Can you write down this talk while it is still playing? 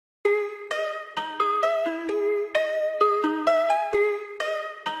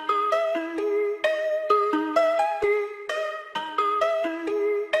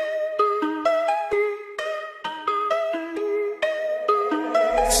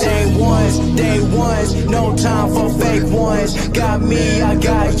ones, day ones, no time for fake ones. Got me, I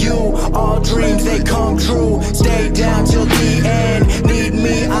got you, all dreams they come true. Stay down till the end, need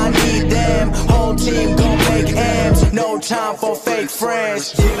me, I need them. Whole team gon' make M's, no time for fake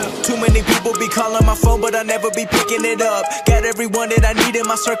friends. Too many people be calling my phone, but I never be picking it up. Got everyone that I need in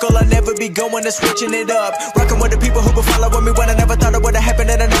my circle, I never be going and switching it up. Rocking with the people who been following me when I never thought it would've happened,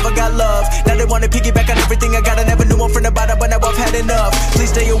 and I never got love. Now they wanna piggyback on everything I got, I never knew one from the bottom, but now I've had enough. Please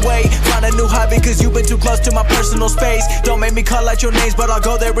stay away, find a new hobby, cause you've been too close to my personal space. Don't make me call out your names, but I'll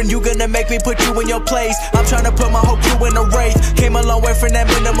go there and you gonna make me put you in your place. I'm trying to put my whole crew in a wraith, came a long way from that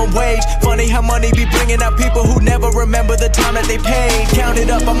minimum wage. Funny how money be bringing out people who never remember the time that they paid. Count it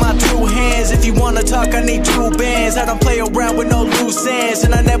up on my two hands, if you wanna talk I need two bands. I don't play around with no loose ends,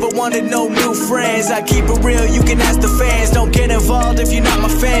 and I never wanted no new friends. I keep it real, you can ask the fans. Don't get involved if you're not my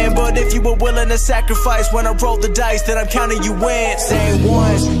fan, but if you were willing to sacrifice when I roll the dice, then I'm counting you in. Same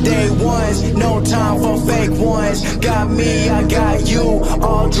ones, day ones, no time for fake ones. Got me, I got you,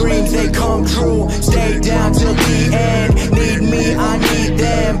 all dreams they come true. Stay down till the end, need me, I need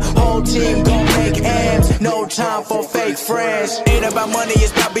them. Whole team gon' make M's, no time for fake friends. Ain't about money,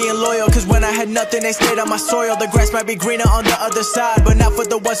 it's about being loyal, cause when I had nothing they stayed on my soil. The grass might be greener on the other side, but not for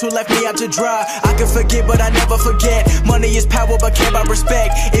the ones who left me out to dry. I can forget but I never forget, money is power but care about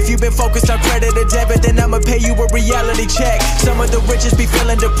respect. If you've been focused on credit or debit, then I'ma pay you a reality check. Some of the richest be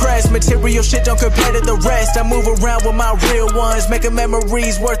feeling depressed, material shit don't compare to the rest. I move around with my real ones, making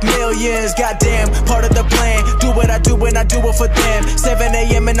memories worth millions. Goddamn, part of the plan, do what I do and I do it for them. 7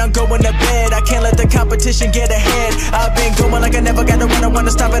 a.m. and I'm going to bed, I can't let the competition get ahead. I've been going like I never gotta run, I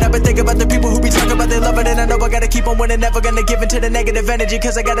wanna stop it. I've been thinking about the people who be talking about they love it, and I know I gotta keep on winning, never gonna give into the negative energy,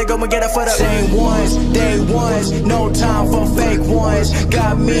 cause I gotta go and get a foot up. Same ones, day ones, no time for fake ones.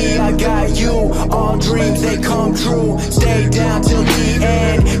 Got me, I got you, all dreams they come true. Stay down till the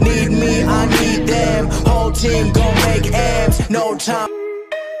end, need me, I need them. Whole team gon' make M's, no time.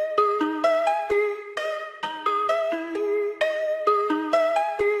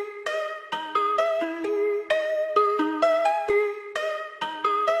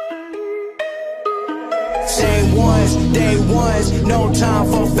 Same ones, day ones, no time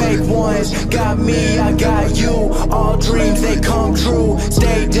for fake ones. Got me, I got you, all dreams they come true.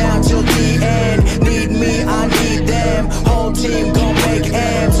 Stay down till the end, need me, I need them. Whole team gon' make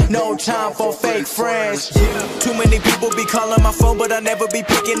M's, no time for fake friends. Too many people be calling my phone, but I never be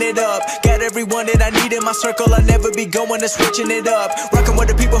picking it up. Got everyone that I need in my circle, I never be going and switching it up. Rocking with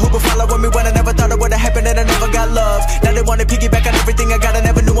the people who been following me when I never thought it would've happened, and I never got love. Now they wanna piggyback on everything I got, I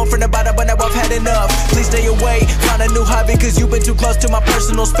never knew one from the bottom, but now I've had enough. Please stay away, find a new hobby, cause you've been too close to my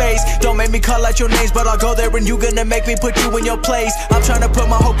personal space. Don't make me call out your names, but I'll go there and you gonna make me put you in your place. I'm trying to put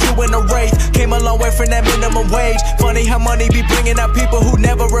my whole crew in a wraith, came a long way from that minimum wage. Funny how money be bringing out people who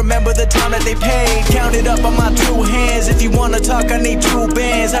never remember the time that they paid. Count it up on my two hands, if you wanna talk I need two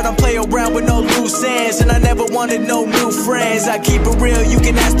bands. I don't play around with no loose ends, and I never wanted no new friends. I keep it real, you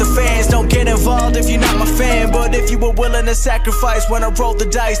can ask the fans. Don't get involved if you're not my fan, but if you were willing to sacrifice when I roll the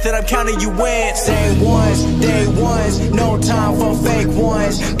dice, then I'm counting you in. Same ones, day ones, no time for fake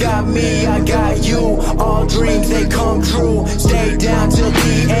ones. Got me, I got you, all dreams they come true. Stay down till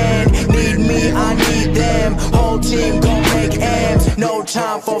the end, need me, I need them. Whole team gon' make M's, no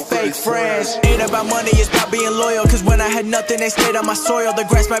time for fake friends. Ain't about money, it's about being loyal, cause when I had nothing they stayed on my soil. The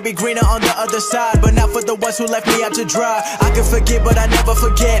grass might be greener on the other side, but not for the ones who left me out to dry. I can forget but I never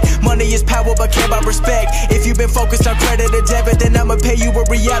forget, money is power but care about respect. If you've been focused on credit or debit, then I'ma pay you a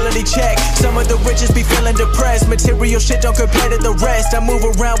reality check. Some of the richest be feeling depressed, material shit don't compare to the rest. I move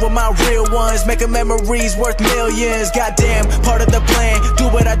around with my real ones, making memories worth millions. Goddamn, part of the plan, do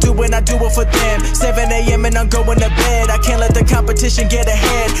what I do and I do it for them. 7 a.m. and I'm going to bed, I can't let the competition get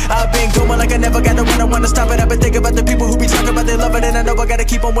ahead. I've been going like I never gotta run, I wanna stop it. I've been thinking about the people who be talking about they love it, and I know I gotta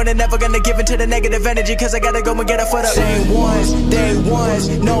keep on winning, never gonna give into the negative energy, cause I gotta go and get a foot up. Same ones, day ones,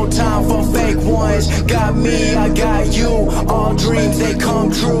 no time for fake ones. Got me, I got you, all dreams they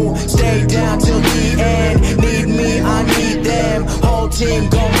come true. Stay down till the end, need me, I need them. Whole team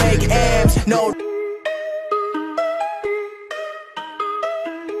gon' make M's, no.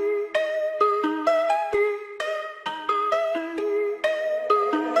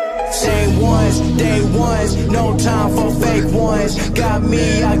 Same ones, day ones, no time for fake ones. Got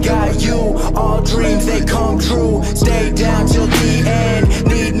me, I got you, all dreams they come true. Stay down till the end,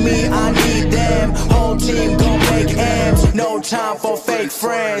 need me, I need them. Whole team gon' make M's, no time for fake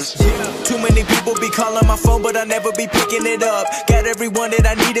friends. Too many people be calling my phone, but I never be picking it up. Got everyone that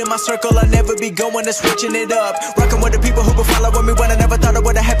I need in my circle, I never be going and switching it up. Rocking with the people who been following me when I never thought it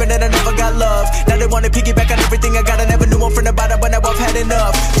would've happened, and I never got love. Now they wanna piggyback on everything I got, I never knew one from the bottom, but now I've had it.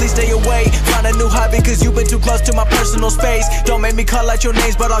 enough. Please stay away, find a new hobby, cause you've been too close to my personal space. Don't make me call out your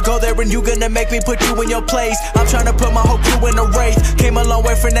names, but I'll go there and you gonna make me put you in your place. I'm trying to put my whole crew in a wraith. Came a long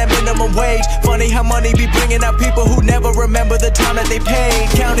way from that minimum wage. Funny how money be bringing out people who never remember the time that they paid.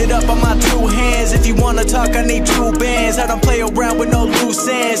 Count it up on my two hands. If you wanna talk, I need two bands. I don't play around with no loose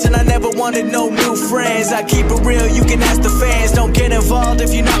ends, and I never wanted no new friends. I keep it real, you can ask the fans. Don't get involved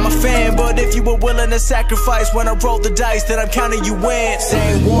if you're not my fan, but if you were willing to sacrifice when I roll the dice, then I'm counting you in.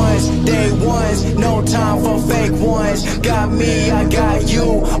 Same ones, day ones, no time for fake ones. Got me, I got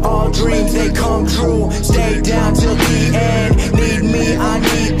you, all dreams they come true. Stay down till the end, need me, I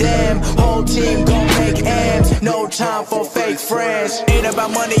need them. Whole team gon' make M's, no time for fake friends. Ain't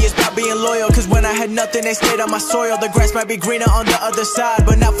about money, it's about being loyal, cause when I had nothing they stayed on my soil. The grass might be greener on the other side,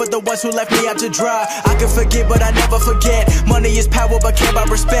 but not for the ones who left me out to dry. I can forget but I never forget. Money is power but care about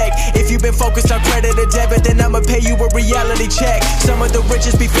respect. If you've been focused on credit or debit, then I'ma pay you a reality check. Some of the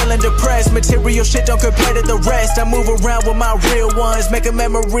richest be feeling depressed. Material shit don't compare to the rest. I move around with my real ones, making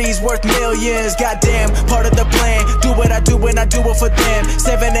memories worth millions. Goddamn, part of the plan. Do what I do and I do it for them.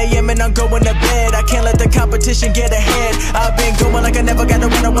 7 a.m. and I'm going to bed. I can't let the competition get ahead. I've been going like I never gotta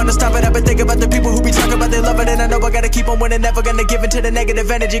run. I wanna stop it. I've been thinking about the people who be talking about they love it, and I know I gotta keep on winning. Never gonna give into the negative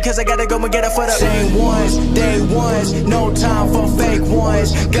energy, cause I gotta go and get a foot up. Same ones, day ones, no time for fake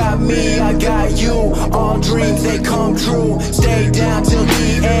ones. Got me, I got you, all dreams they come true. Stay down till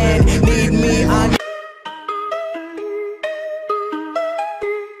the end, need me, I need.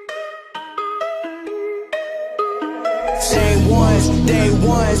 Same ones, day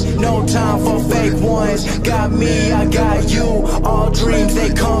ones, no time for fake ones. Got me, I got you, all dreams they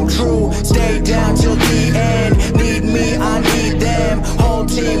come true. Stay down till the end, need me, I need them. Whole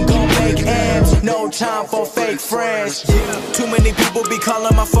team gon' make M's, no time for fake friends. Too many people be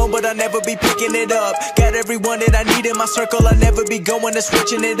calling my phone, but I never be picking it up. Got everyone that I need in my circle, I never be going and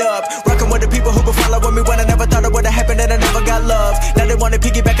switching it up. Rocking with the people who been following me when I never thought it would've happened, and I never got love. Now they wanna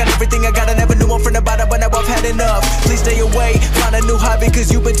piggyback on everything I got. I never knew one from the bottom, but now I've had enough. Please stay away, find a new hobby,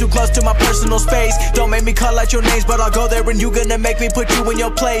 cause you've been too close to my personal space. Don't make me call out your names, but I'll go there and you gonna make me put you in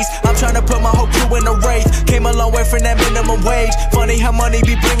your place. I'm trying to put my whole crew in a wraith. Came a long way from that minimum wage. Funny how money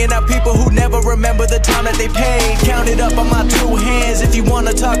be bringing out people who never remember the time that they paid. Count it up on my two hands. If you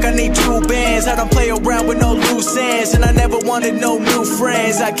wanna talk, I need two bands. I don't play around with no loose ends, and I never wanted no new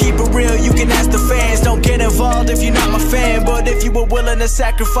friends. I keep it real, you can ask the fans. Don't get involved if you're not my fan, but if you were willing to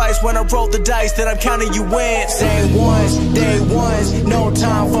sacrifice when I roll the dice, then I'm counting you in. Same ones, day ones, no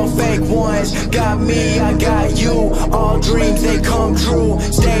time for fake ones. Got me, I got you, all dreams they come true.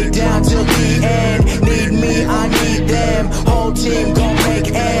 Stay down till the end, need me, I need them. Whole team gon'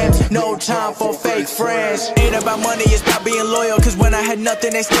 make M's, no time for fake friends. Ain't about money, it's about being loyal, cause when I had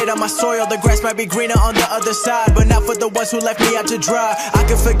nothing they stayed on my soil. The grass might be greener on the other side, but not for the ones who left me out to dry. I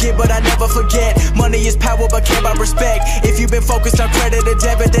can forget but I never forget. Money is power but care about respect. If you've been focused on credit or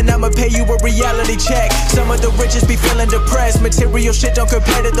debit, then I'ma pay you a reality check. Some of the richest be feeling depressed. Material shit don't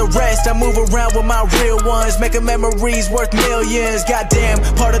compare to the rest. I move around with my real ones, making memories worth millions. Goddamn,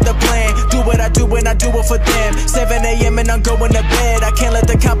 part of the plan. Do what I do and I do it for them. 7 a.m. and I'm going to bed. I can't let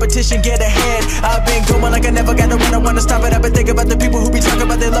the competition get ahead. I've been going like I never gotta run. I wanna stop it. I've been thinking about the people who be talking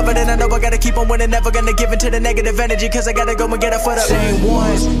about they love it, and I know I gotta keep on winning. Never gonna give into the negative energy, cause I gotta go and get a foot up. Same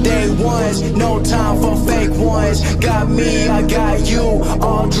ones, day ones, no time for fake ones. Got me, I got you,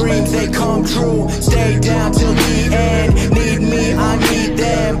 all dreams they come true. Stay down till the end, need me, I need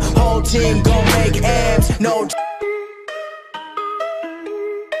them. Whole team gon' make M's, no.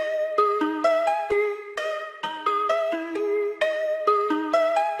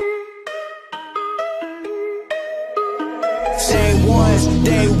 Same ones,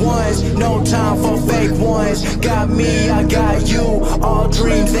 day ones, no time for fake ones. Got me, I got you, all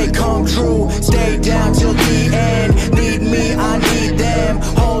dreams they come true. Stay down till the end, need me, I need them.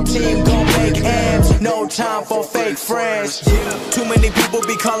 Whole team gon' make M's, no time for fake friends. Too many people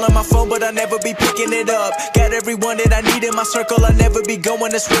be calling my phone, but I never be picking it up. Got everyone that I need in my circle, I never be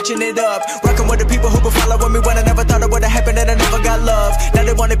going and switching it up. Rocking with the people who been following me when I never thought it would've happened, and I never got love. Now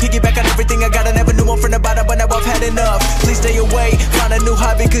they wanna piggyback on everything I got. I never knew one from the bottom, but now I've had enough. Please stay away, find a new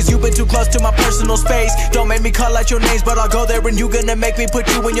hobby, cause you've been too close to my personal space. Don't make me call out your names, but I'll go there and you gonna make me put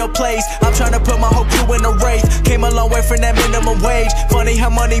you in your place. I'm trying to put my whole crew in a wraith. Came a long way from that minimum wage. Funny how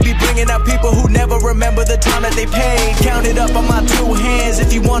money be bringing out people who never remember the time that they paid. Count it up on my two hands.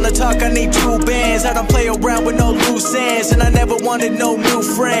 If you wanna talk, I need two bands. I don't play around with no loose ends, and I never wanted no new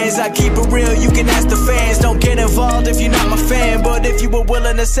friends. I keep it real, you can ask the fans. Don't get involved if you're not my fan, but if you were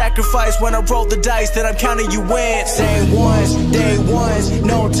willing to sacrifice when I roll the dice, then I'm counting you in. Same ones, day ones,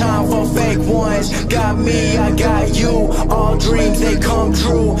 no time for fake ones. Got me, I got you, all dreams they come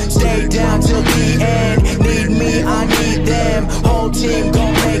true. Stay down till the end, need me, I need them. Whole team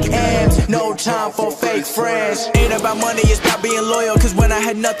gon' make M's, no time for fake friends. Ain't about money, it's about being loyal, cause when I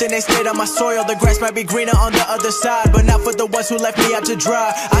had nothing they stayed on my soil. The grass might be greener on the other side, but not for the ones who left me out to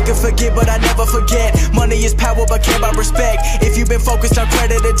dry. I can forget but I never forget. Money is power but can't buy respect. If you've been focused on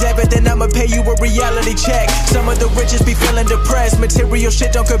credit or debit, then I'ma pay you a reality check. Some of the richest be feeling depressed, material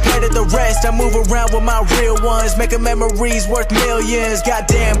shit don't compare to the rest. I move around with my real ones, making memories worth millions.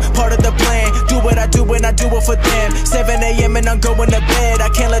 Goddamn, part of the plan, do what I do and I do it for them. 7 a.m. and I'm going to bed, I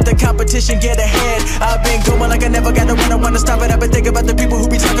can't let the competition get ahead. I've been going like I never gotta run, I wanna stop it. I've been thinking about the people who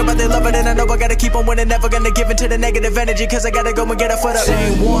be talking about they love it, and I know I gotta keep on winning, never gonna give into the negative energy, cause I gotta go and get a foot up.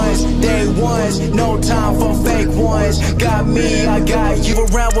 Same ones, day ones, no time for fake ones. Got me, I got you,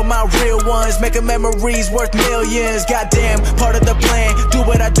 around with my real ones, making memories worth millions. Goddamn, part of the plan, do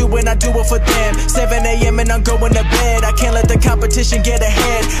what I do and I do it for them. 7 a.m. and I'm going to bed, I can't let the competition get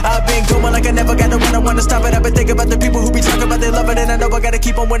ahead. I've been going like I never gotta run, I wanna stop it. I've been thinking about the people who be talking about they love it, and I know I gotta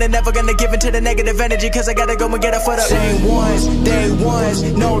keep on winning, never gonna give into the negative energy, cause I gotta go and get a foot up. Same ones, day ones,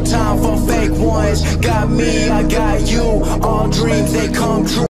 no time for fake ones. Got me, I got you, all dreams they come true.